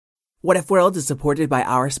What If World is supported by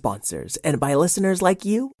our sponsors and by listeners like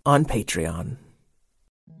you on Patreon.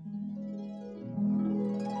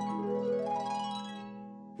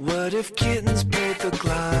 What if kittens played the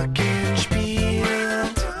glockenspiel?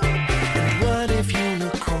 And what if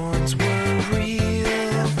unicorns were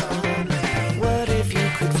real? What if you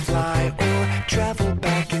could fly or travel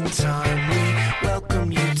back in time? We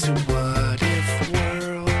welcome you to What If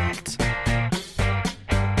World.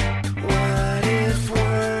 What If World?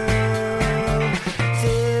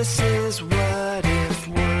 This is What If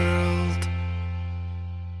World.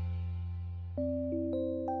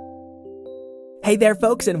 Hey there,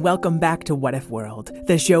 folks, and welcome back to What If World,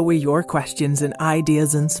 the show where your questions and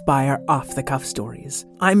ideas inspire off-the-cuff stories.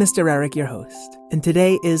 I'm Mr. Eric, your host, and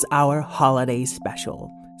today is our holiday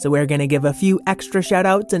special. So we're going to give a few extra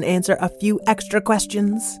shout-outs and answer a few extra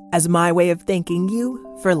questions as my way of thanking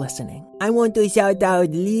you for listening. I want to shout out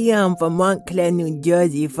Liam from Montclair, New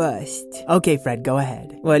Jersey first. Okay, Fred, go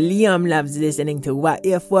ahead. Well, Liam loves listening to What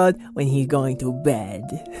If World when he's going to bed.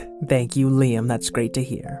 Thank you, Liam. That's great to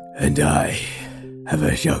hear. And I have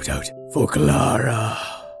a shout-out for Clara.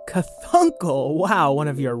 Kathunkel, wow, one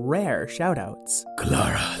of your rare shout-outs.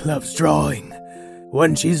 Clara loves drawing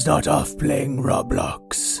when she's not off playing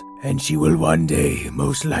Roblox, and she will one day,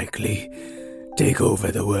 most likely, take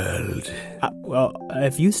over the world. Well,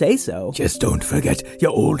 if you say so. Just don't forget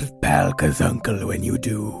your old pal Kathunkel when you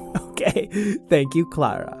do. Okay, thank you,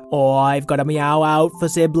 Clara. Oh, I've got a meow out for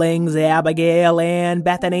siblings Abigail and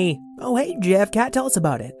Bethany. Oh, hey, Jeff, Cat, tell us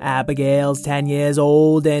about it. Abigail's 10 years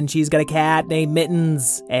old, and she's got a cat named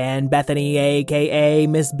Mittens. And Bethany, a.k.a.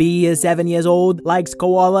 Miss B, is 7 years old, likes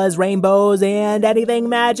koalas, rainbows, and anything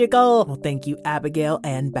magical. Well, thank you, Abigail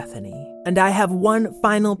and Bethany. And I have one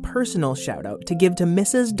final personal shout-out to give to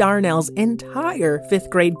Mrs. Darnell's entire 5th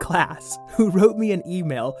grade class, who wrote me an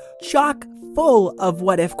email chock full of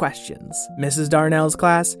what-if questions. Mrs. Darnell's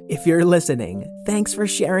class, if you're listening, thanks for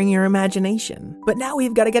sharing your imagination. But now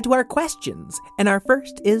we've got to get to our questions, and our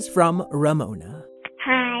first is from Ramona.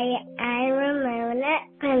 Hi, I'm Ramona,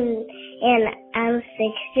 and I'm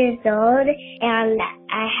 6 years old, and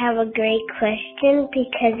I have a great question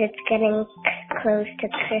because it's getting close to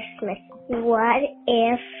Christmas. What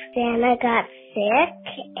if Santa got sick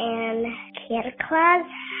and Santa Claus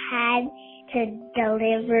had to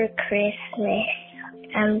deliver Christmas?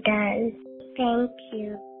 I'm done. Thank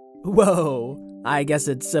you. Whoa, I guess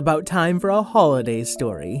it's about time for a holiday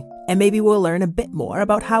story. And maybe we'll learn a bit more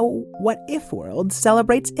about how What If World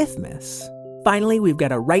celebrates Ifmas. Finally, we've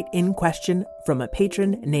got a write-in question from a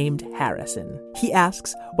patron named Harrison. He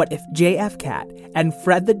asks, what if JF Cat and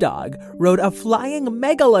Fred the dog rode a flying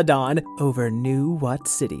megalodon over New What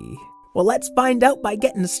City? Well, let's find out by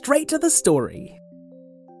getting straight to the story.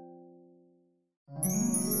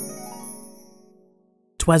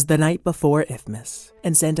 'Twas the night before Ifmas,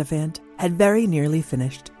 and Santa Fant had very nearly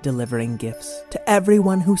finished delivering gifts to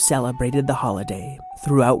everyone who celebrated the holiday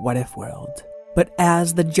throughout What If World. But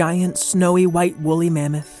as the giant snowy white woolly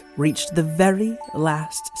mammoth reached the very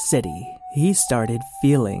last city, he started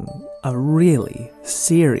feeling a really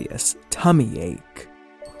serious tummy ache.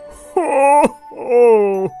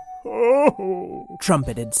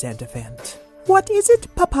 Trumpeted Santa Fant. What is it,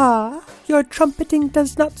 Papa? Your trumpeting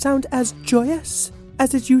does not sound as joyous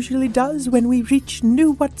as it usually does when we reach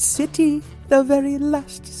New What City, the very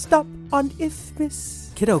last stop on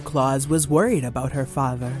Ifmas. Kiddo Claus was worried about her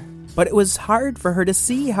father, but it was hard for her to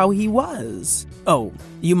see how he was. Oh,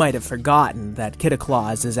 you might have forgotten that Kiddo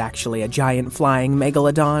Claus is actually a giant flying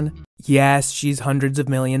megalodon. Yes, she's hundreds of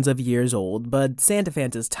millions of years old, but Santa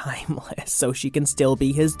Fant is timeless, so she can still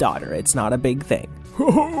be his daughter. It's not a big thing.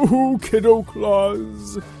 Oh, Kiddo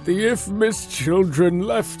Claus, the Ifmas children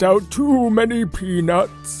left out too many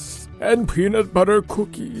peanuts and peanut butter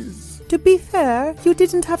cookies. To be fair, you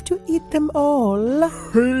didn't have to eat them all.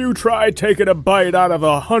 You try taking a bite out of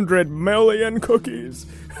 100 million cookies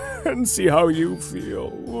and see how you feel.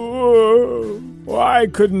 Whoa. Why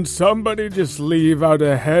couldn't somebody just leave out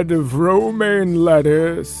a head of romaine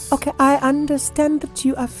lettuce? Okay, I understand that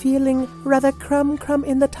you are feeling rather crumb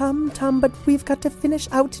in the tum-tum, but we've got to finish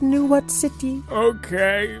out New What City.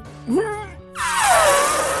 Okay.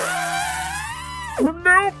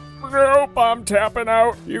 Nope, I'm tapping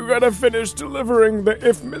out. You gotta finish delivering the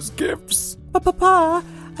Ifmas gifts. But Papa,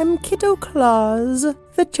 I'm Kiddo Claus.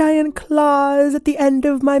 The giant claws at the end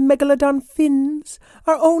of my megalodon fins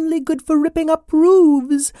are only good for ripping up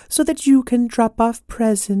roofs so that you can drop off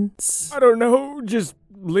presents. I don't know, just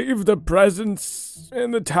leave the presents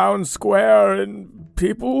in the town square and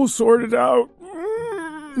people will sort it out.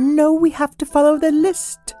 No, we have to follow the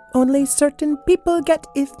list. Only certain people get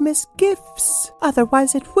Ifmis gifts.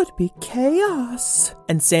 Otherwise it would be chaos.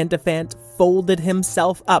 And Santa Fant folded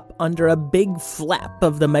himself up under a big flap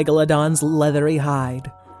of the Megalodon's leathery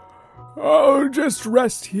hide. Oh, just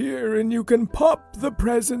rest here and you can pop the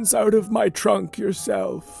presents out of my trunk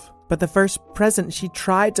yourself. But the first present she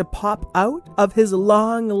tried to pop out of his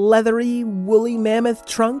long, leathery, woolly mammoth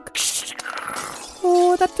trunk.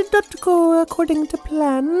 Oh, that did not go according to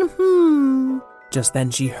plan. Just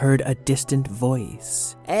then she heard a distant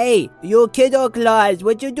voice. Hey, you kiddo claws,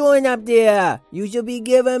 what you doing up there? You should be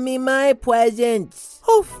giving me my presents.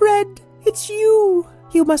 Oh, Fred, it's you.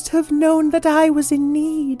 You must have known that I was in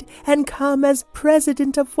need and come as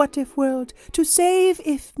president of What If World to save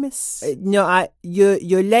Ifmis.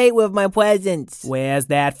 You're late with my presents. Where's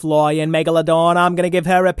that flying Megalodon? I'm gonna give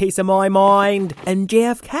her a piece of my mind. And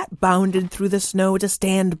JF Cat bounded through the snow to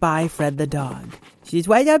stand by Fred the dog. She's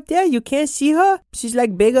right up there. You can't see her? She's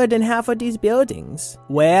like bigger than half of these buildings.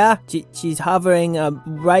 Where? She's hovering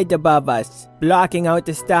right above us, blocking out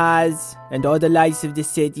the stars and all the lights of the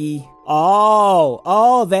city.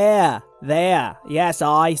 Oh, there. Yes,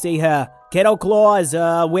 I see her. Kiddo Claus,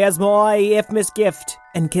 where's my Ifmis gift?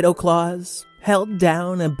 And Kiddo Claus held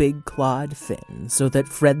down a big clawed fin so that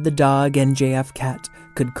Fred the dog and JF Cat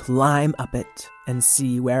could climb up it and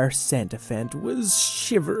see where Santa Fant was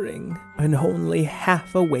shivering and only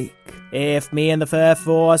half awake. If me and the Fur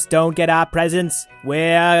Force don't get our presents,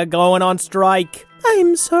 we're going on strike.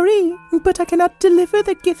 I'm sorry, but I cannot deliver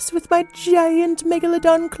the gifts with my giant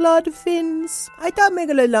Megalodon clawed fins. I thought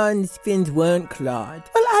Megalodon's fins weren't clawed.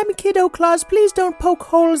 Well, I'm Kiddo Claus. Please don't poke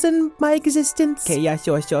holes in my existence. Okay, yeah,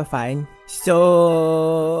 sure, fine.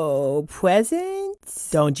 So,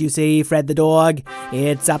 presents? Don't you see, Fred the dog?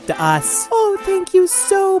 It's up to us. Oh, thank you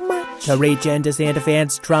so much. To reach into Santa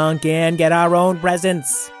Fant's trunk and get our own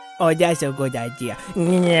presents. Oh, that's a good idea.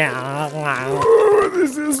 Oh,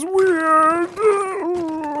 this is weird.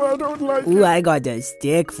 I don't like it. I got a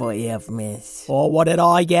stick for Ifmis. Oh, what did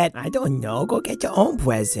I get? I don't know. Go get your own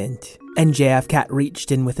present. And JF Cat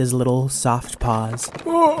reached in with his little soft paws.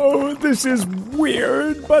 Oh, this is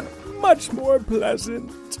weird, but much more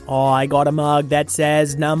pleasant. Oh, I got a mug that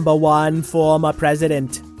says #1 former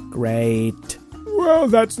president. Great. Well,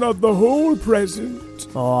 that's not the whole present.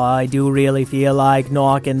 Oh, I do really feel like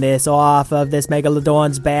knocking this off of this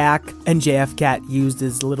Megalodon's back. And JF Cat used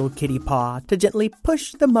his little kitty paw to gently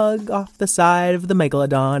push the mug off the side of the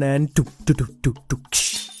Megalodon and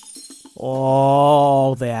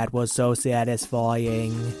Oh, that was so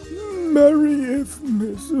satisfying. Merry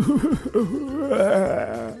Ifmis.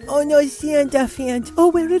 Oh no, Santa Fant. Oh,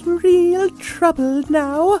 we're in real trouble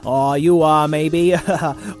now. Oh, you are, maybe.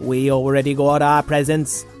 We already got our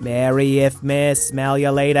presents. Merry Ifmis, smell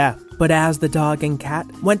you later. But as the dog and cat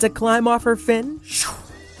went to climb off her fin,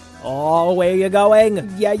 oh, where you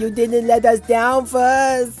going? Yeah, you didn't let us down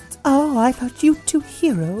first. Oh, I thought you two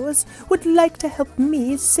heroes would like to help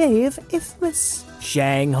me save Ifmis.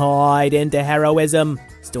 Shanghaied into heroism.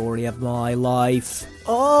 Story of my life.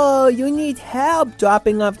 Oh, you need help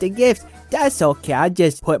dropping off the gifts. That's okay. I'll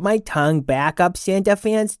just put my tongue back up Santa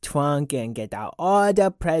Fant's trunk and get out all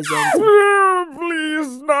the presents.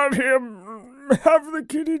 Please, not him. Have the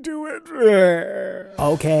kitty do it.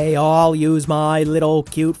 Okay, I'll use my little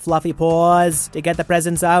cute fluffy paws to get the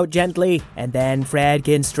presents out gently. And then Fred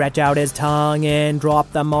can stretch out his tongue and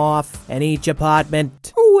drop them off in each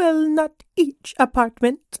apartment. Well, not each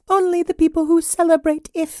apartment. Only the people who celebrate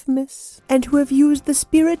Ifmis and who have used the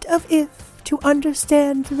spirit of If to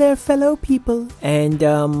understand their fellow people. And,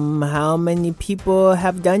 how many people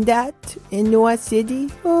have done that in North City?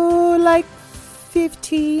 Oh, like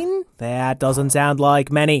 15? That doesn't sound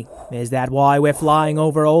like many. Is that why we're flying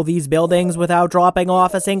over all these buildings without dropping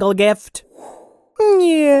off a single gift?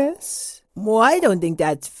 Yes. Well, I don't think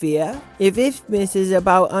that's fair. If Ifmis is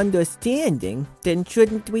about understanding, then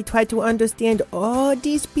shouldn't we try to understand all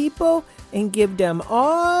these people and give them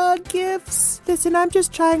all gifts? Listen, I'm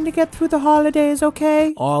just trying to get through the holidays,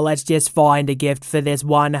 okay? Oh, let's just find a gift for this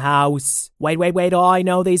one house. Wait, I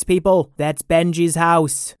know these people. That's Benji's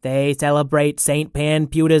house. They celebrate St.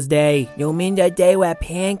 Panputa's Day. You mean the day where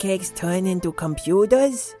pancakes turn into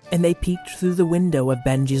computers? And they peeked through the window of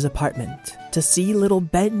Benji's apartment to see little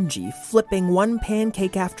Benji flipping one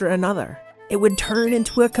pancake after another. It would turn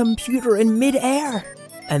into a computer in midair.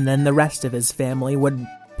 And then the rest of his family would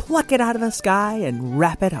pluck it out of the sky and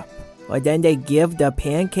wrap it up. Or then they give the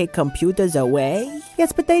pancake computers away?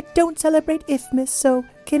 Yes, but they don't celebrate Ifmas, so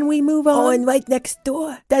can we move on? Oh, and right next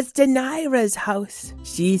door, that's Denira's house.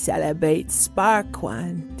 She celebrates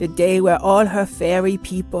Sparkwan, the day where all her fairy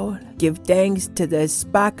people give thanks to the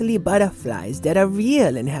sparkly butterflies that are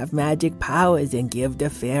real and have magic powers and give the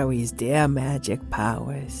fairies their magic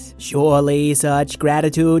powers. Surely such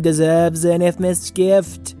gratitude deserves an Ifmas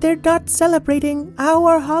gift. They're not celebrating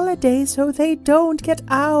our holiday, so they don't get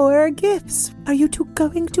our gifts. Are you two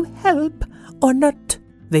going to help or not?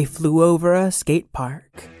 They flew over a skate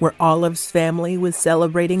park where Olive's family was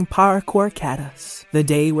celebrating Parkour Catus, the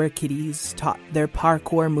day where kitties taught their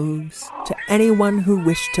parkour moves to anyone who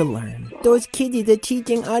wished to learn. Those kitties are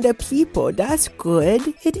teaching other people. That's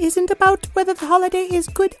good. It isn't about whether the holiday is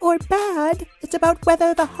good or bad. It's about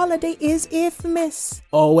whether the holiday is Ifmas.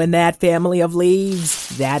 Oh, and that family of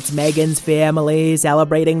leaves. That's Megan's family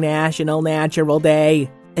celebrating National Natural Day.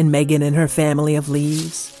 And Megan and her family of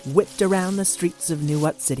leaves whipped around the streets of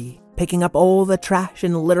Nuwat City, picking up all the trash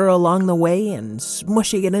and litter along the way and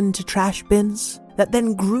smushing it into trash bins that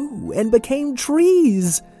then grew and became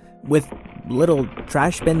trees with little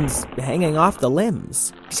trash bins hanging off the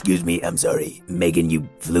limbs. Excuse me, I'm sorry. Megan, you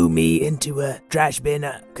flew me into a trash bin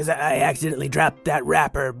because I accidentally dropped that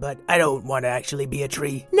wrapper, but I don't want to actually be a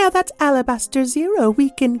tree. Now that's Alabaster Zero. We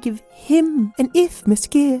can give him an Ifmas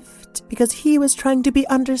gift because he was trying to be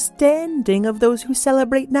understanding of those who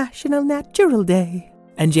celebrate National Natural Day.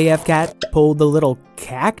 And JF Cat pulled the little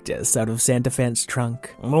cactus out of Santa Fe's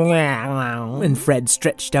trunk. And Fred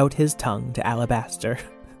stretched out his tongue to Alabaster,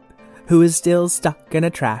 who is still stuck in a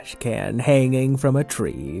trash can hanging from a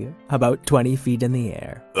tree about 20 feet in the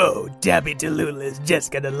air. Oh, Tabby Tallulah is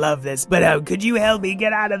just gonna love this, but could you help me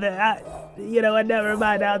get out of the... you know what, never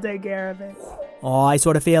mind, I'll take care of it. Oh, I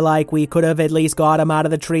sort of feel like we could have at least got him out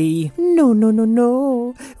of the tree.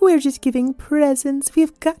 No. We're just giving presents.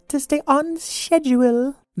 We've got to stay on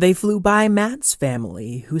schedule. They flew by Matt's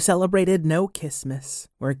family, who celebrated No Kissmas,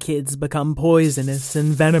 where kids become poisonous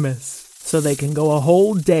and venomous, so they can go a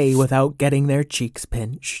whole day without getting their cheeks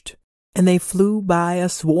pinched. And they flew by a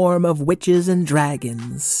swarm of witches and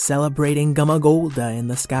dragons, celebrating Gumagolda in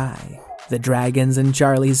the sky. The dragons in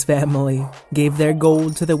Charlie's family gave their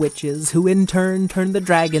gold to the witches, who in turn turned the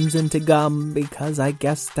dragons into gum, because I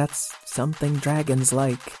guess that's something dragons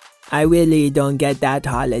like. I really don't get that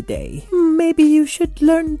holiday. Maybe you should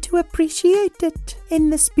learn to appreciate it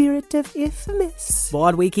in the spirit of Ifmas.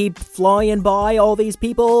 But we keep flying by all these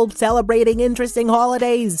people celebrating interesting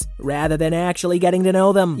holidays, rather than actually getting to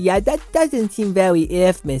know them. Yeah, that doesn't seem very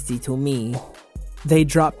Ifmasy to me. They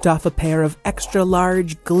dropped off a pair of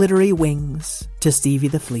extra-large, glittery wings to Stevie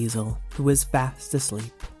the Fleasel, who was fast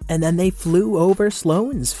asleep. And then they flew over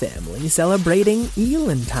Sloane's family, celebrating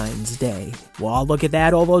Elentine's Day. Well, look at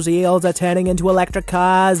that, all those eels are turning into electric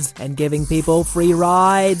cars and giving people free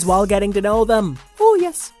rides while getting to know them. Oh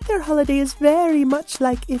yes, their holiday is very much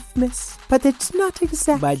like Ifmas, but it's not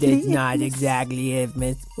exactly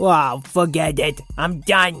Ifmas. Wow, forget it. I'm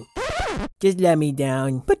done. Just let me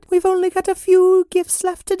down. But we've only got a few gifts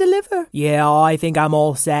left to deliver. Yeah, I think I'm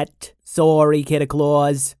all set. Sorry, Kidda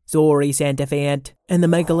Claus. Sorry, Santa Fant. And the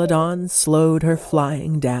Megalodon slowed her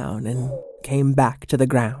flying down and came back to the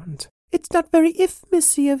ground. It's not very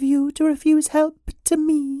Ifmasy of you to refuse help to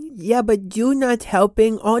me. Yeah, but you're not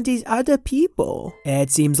helping all these other people.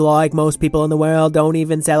 It seems like most people in the world don't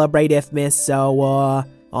even celebrate Ifmas, so,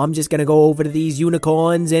 I'm just gonna go over to these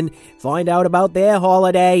unicorns and find out about their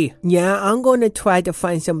holiday. Yeah, I'm gonna try to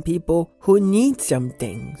find some people who need some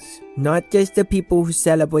things. Not just the people who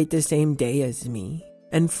celebrate the same day as me.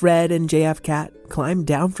 And Fred and JF Cat climbed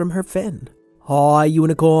down from her fin. Hi,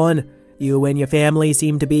 unicorn. You and your family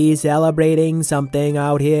seem to be celebrating something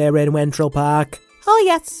out here in Wentrell Park. Oh,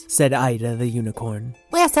 yes, said Ida the unicorn.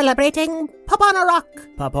 We're celebrating Pop on a Rock.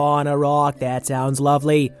 Pop on a Rock, that sounds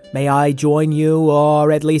lovely. May I join you,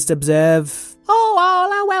 or at least observe? Oh,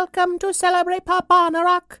 all are welcome to celebrate Pop on a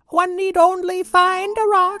Rock. One need only find a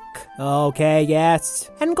rock. Okay,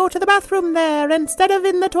 yes. And go to the bathroom there instead of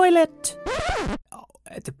in the toilet.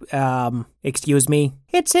 Excuse me?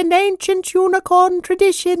 It's an ancient unicorn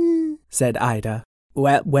tradition, said Ida.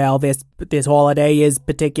 Well, this holiday is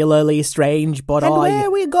particularly strange, but And where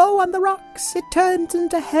we go on the rocks, it turns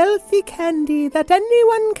into healthy candy that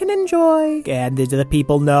anyone can enjoy. And do the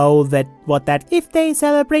people know If they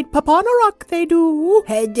celebrate Pop on a Rock, they do.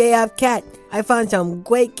 Hey, JF Cat, I found some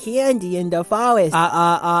great candy in the forest.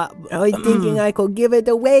 I was thinking I could give it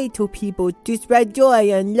away to people to spread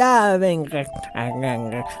joy and love and...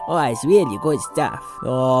 Oh, it's really good stuff.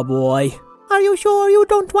 Oh, boy. Are you sure you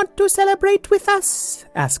don't want to celebrate with us?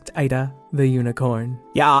 Asked Ida. the unicorn.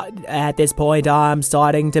 Yeah, at this point, I'm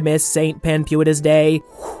starting to miss St. Penpewita's Day.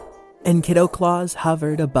 And Kiddo Claus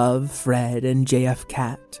hovered above Fred and JF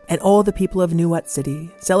Cat and all the people of Nuwat City,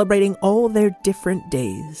 celebrating all their different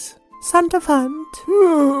days. Santa Fund,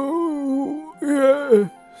 Oh, yeah.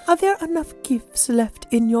 are there enough gifts left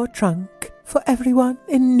in your trunk for everyone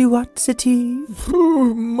in Nuwat City?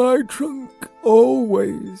 My trunk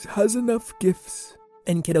always has enough gifts.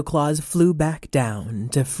 And Kiddo Claus flew back down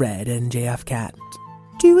to Fred and JF Cat.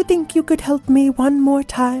 Do you think you could help me one more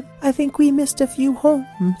time? I think we missed a few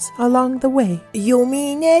homes along the way. You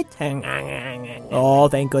mean it? Oh,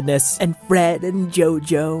 thank goodness. And Fred and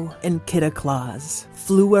Jojo and Kiddo Claus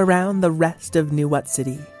flew around the rest of Nuwat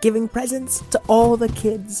City, giving presents to all the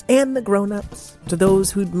kids and the grown-ups, to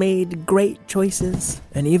those who'd made great choices,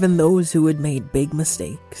 and even those who had made big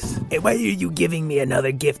mistakes. Hey, why are you giving me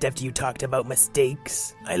another gift after you talked about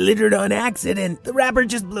mistakes? I littered on accident. The wrapper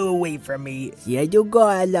just blew away from me. Here you go,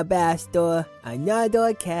 Alabaster.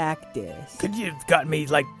 Another cactus. Could you have got me,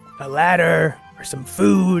 like, a ladder or some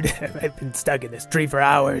food? I've been stuck in this tree for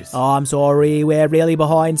hours. Oh, I'm sorry, we're really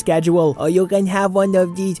behind schedule. Or you can have one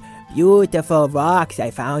of these beautiful rocks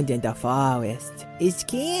I found in the forest. It's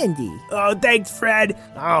candy. Oh, thanks, Fred.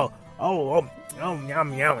 Oh, yum,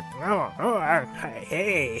 yum.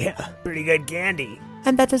 Hey, pretty good candy.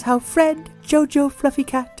 And that is how Fred, Jojo, Fluffy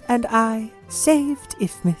Cat, and I saved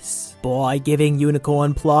Ifmis. By giving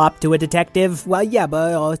unicorn plop to a detective? Well, yeah,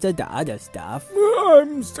 but also the other stuff.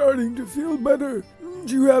 I'm starting to feel better.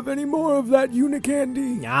 Do you have any more of that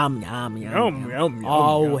unicandy? Yum, yum, yum.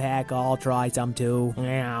 Oh, heck, I'll try some too.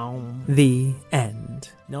 The end.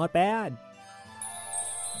 Not bad.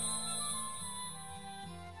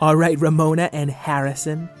 All right, Ramona and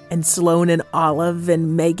Harrison, and Sloan and Olive,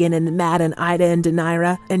 and Megan and Matt and Ida and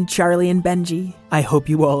Denira, and Charlie and Benji. I hope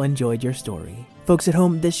you all enjoyed your story. Folks at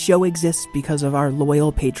home, this show exists because of our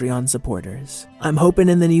loyal Patreon supporters. I'm hoping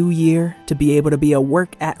in the new year to be able to be a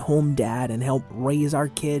work-at-home dad and help raise our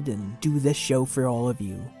kid and do this show for all of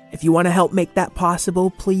you. If you want to help make that possible,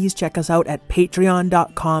 please check us out at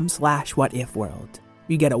patreon.com/whatifworld.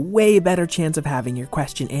 You get a way better chance of having your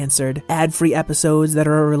question answered, ad-free episodes that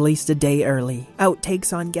are released a day early,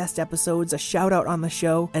 outtakes on guest episodes, a shout-out on the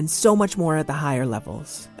show, and so much more at the higher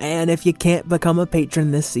levels. And if you can't become a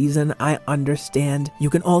patron this season, I understand. You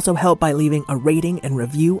can also help by leaving a rating and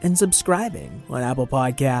review and subscribing on Apple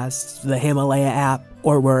Podcasts, the Himalaya app,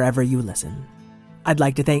 or wherever you listen. I'd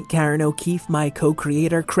like to thank Karen O'Keefe, my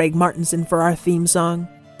co-creator, Craig Martinson, for our theme song,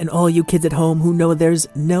 and all you kids at home who know there's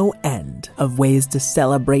no end of ways to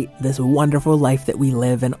celebrate this wonderful life that we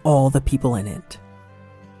live and all the people in it.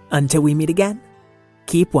 Until we meet again,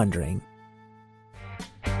 keep wondering.